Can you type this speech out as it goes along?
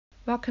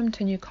Welcome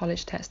to New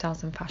College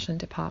Textiles and Fashion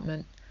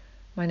Department.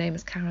 My name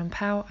is Karen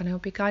Powell and I will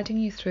be guiding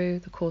you through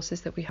the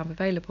courses that we have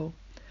available.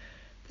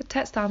 The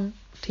textile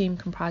team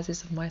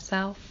comprises of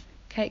myself,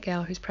 Kate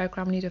Gale, who's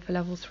Programme Leader for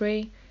Level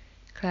 3,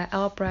 Claire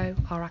Elbro,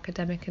 our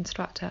Academic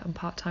Instructor and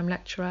Part-Time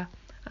Lecturer,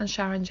 and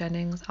Sharon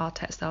Jennings, our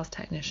Textiles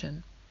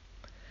Technician.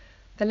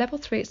 The Level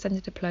 3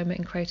 Extended Diploma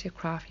in Creative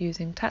Craft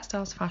using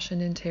Textiles,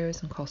 Fashion,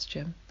 Interiors and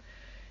Costume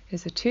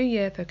is a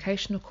 2-year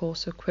vocational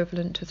course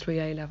equivalent to 3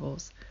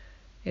 A-levels.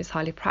 It's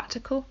highly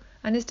practical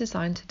and is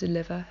designed to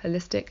deliver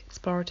holistic,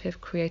 explorative,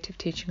 creative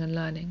teaching and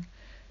learning,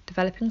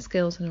 developing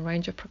skills in a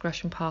range of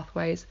progression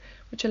pathways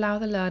which allow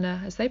the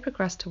learner as they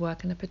progress to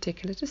work in a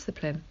particular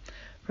discipline,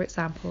 for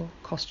example,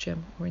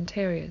 costume or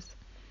interiors.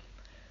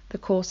 The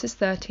course is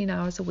 13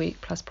 hours a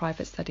week plus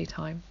private study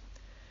time.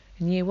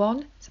 In Year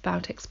 1, it's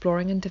about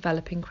exploring and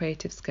developing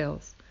creative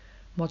skills.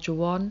 Module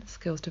 1,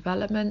 Skills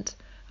Development,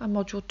 and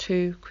Module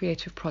 2,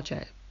 Creative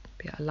Project,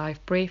 be it a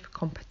live brief,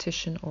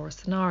 competition or a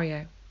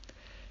scenario.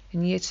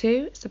 In Year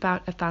 2, it's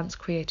about Advanced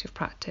Creative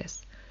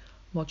Practice,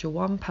 Module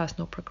 1,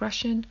 Personal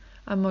Progression,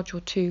 and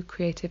Module 2,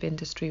 Creative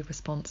Industry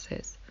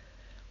Responses.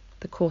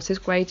 The course is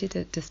graded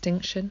at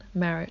Distinction,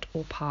 Merit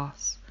or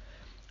Pass,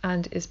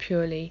 and is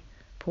purely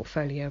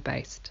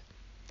portfolio-based.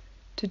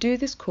 To do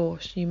this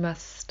course, you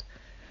must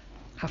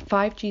have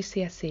 5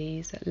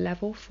 GCSEs at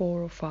Level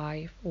 4 or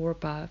 5 or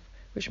above,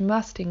 which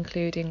must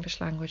include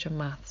English Language and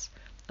Maths,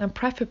 and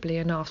preferably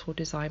an art or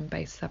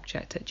design-based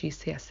subject at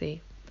GCSE.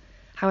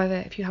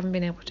 However, if you haven't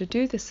been able to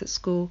do this at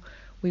school,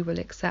 we will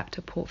accept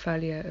a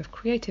portfolio of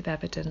creative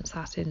evidence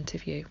at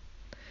interview.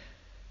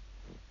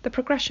 The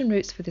progression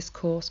routes for this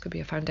course could be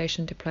a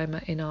Foundation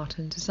Diploma in Art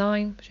and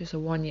Design, which is a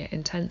 1-year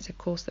intensive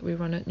course that we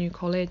run at New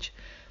College,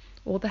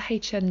 or the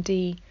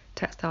HND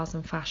Textiles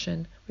and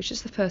Fashion, which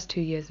is the first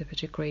 2 years of a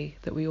degree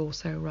that we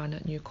also run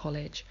at New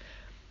College,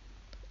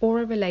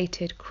 or a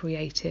related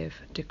creative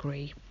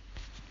degree.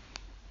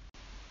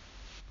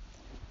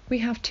 We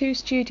have 2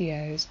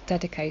 studios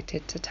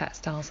dedicated to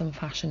textiles and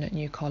fashion at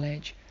New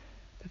College.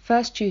 The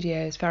first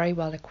studio is very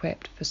well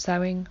equipped for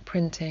sewing,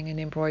 printing and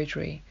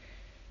embroidery.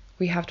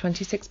 We have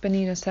 26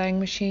 Bernina sewing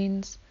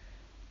machines,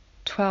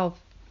 12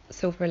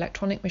 silver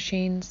electronic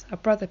machines, a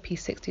Brother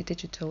P60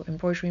 digital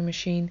embroidery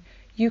machine,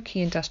 Yuki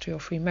industrial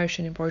free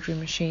motion embroidery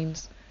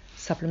machines,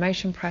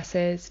 sublimation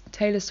presses,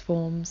 tailor's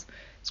forms,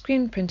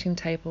 screen printing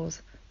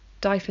tables,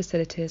 dye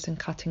facilities and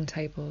cutting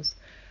tables,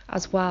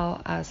 as well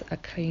as a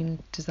clean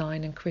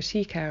design and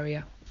critique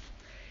area.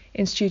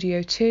 In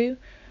Studio 2,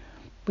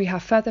 we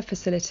have further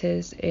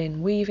facilities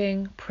in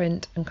weaving,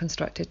 print and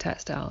constructed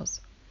textiles.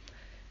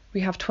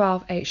 We have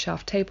 12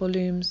 8-shaft table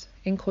looms,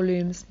 inkwell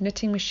looms,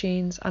 knitting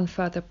machines and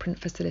further print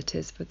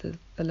facilities for the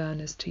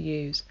learners to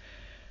use.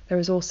 There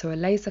is also a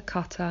laser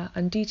cutter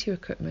and D2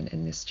 equipment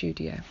in this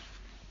studio.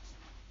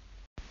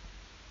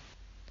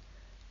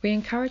 We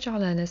encourage our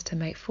learners to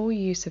make full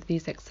use of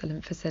these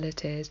excellent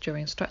facilities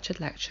during structured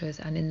lectures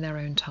and in their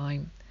own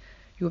time.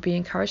 You will be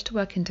encouraged to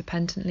work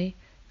independently,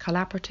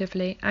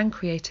 collaboratively and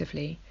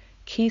creatively,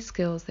 key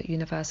skills that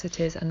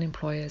universities and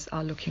employers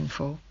are looking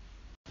for.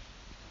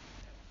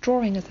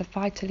 Drawing is a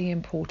vitally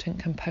important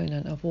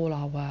component of all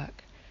our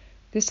work.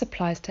 This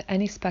applies to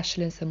any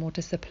specialism or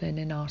discipline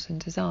in art and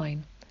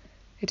design.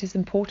 It is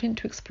important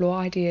to explore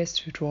ideas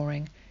through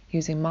drawing,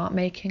 using mark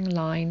making,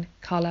 line,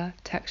 colour,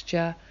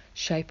 texture,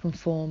 shape and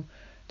form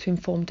to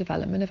inform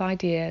development of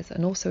ideas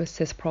and also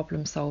assist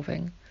problem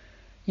solving.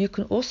 You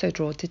can also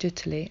draw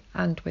digitally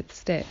and with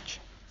stitch.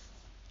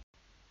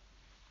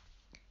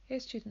 Here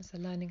students are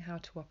learning how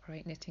to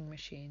operate knitting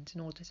machines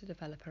in order to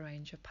develop a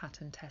range of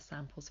pattern test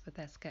samples for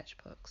their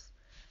sketchbooks.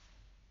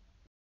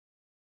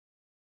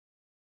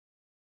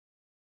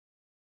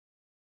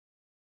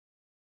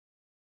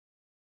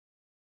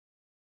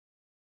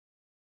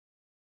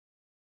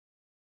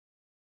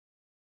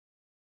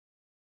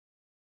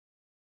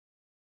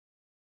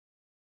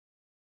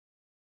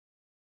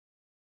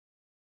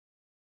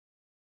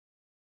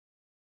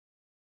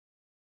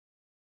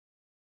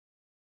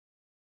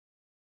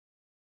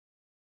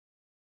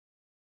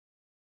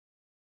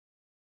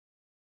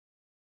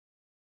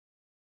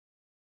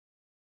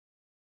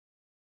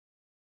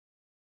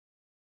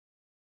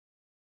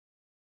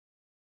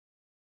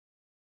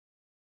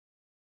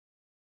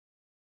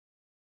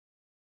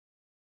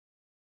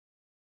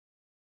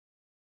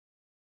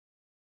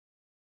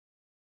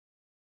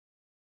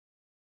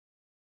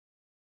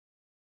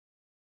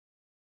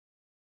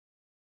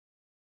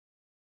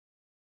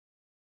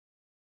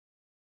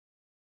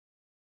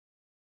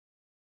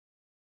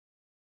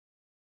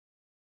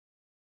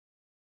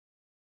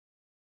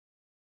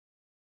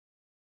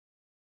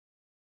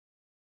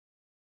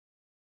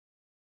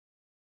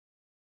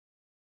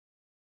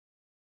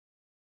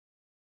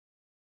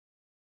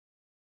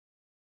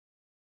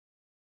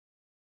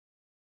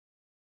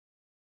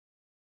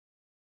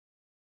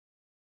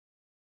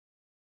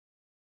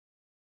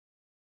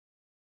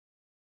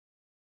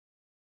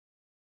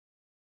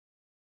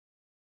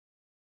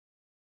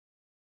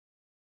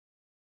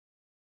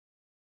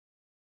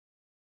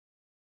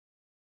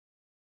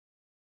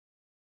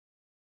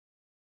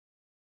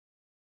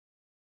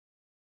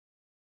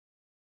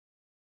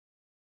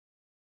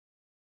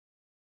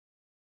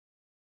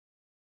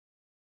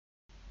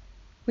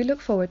 We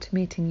look forward to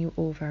meeting you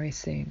all very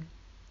soon.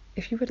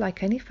 If you would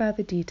like any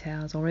further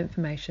details or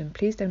information,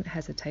 please don't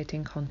hesitate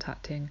in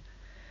contacting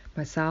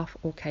myself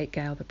or Kate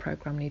Gale, the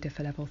Programme Leader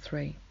for Level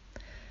 3.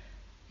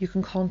 You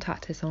can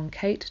contact us on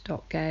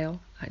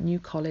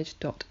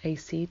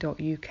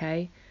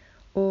kate.gale@newcollege.ac.uk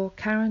or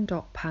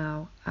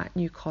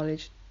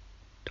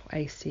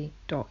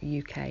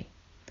karen.powell@newcollege.ac.uk.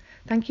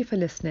 Thank you for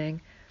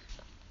listening,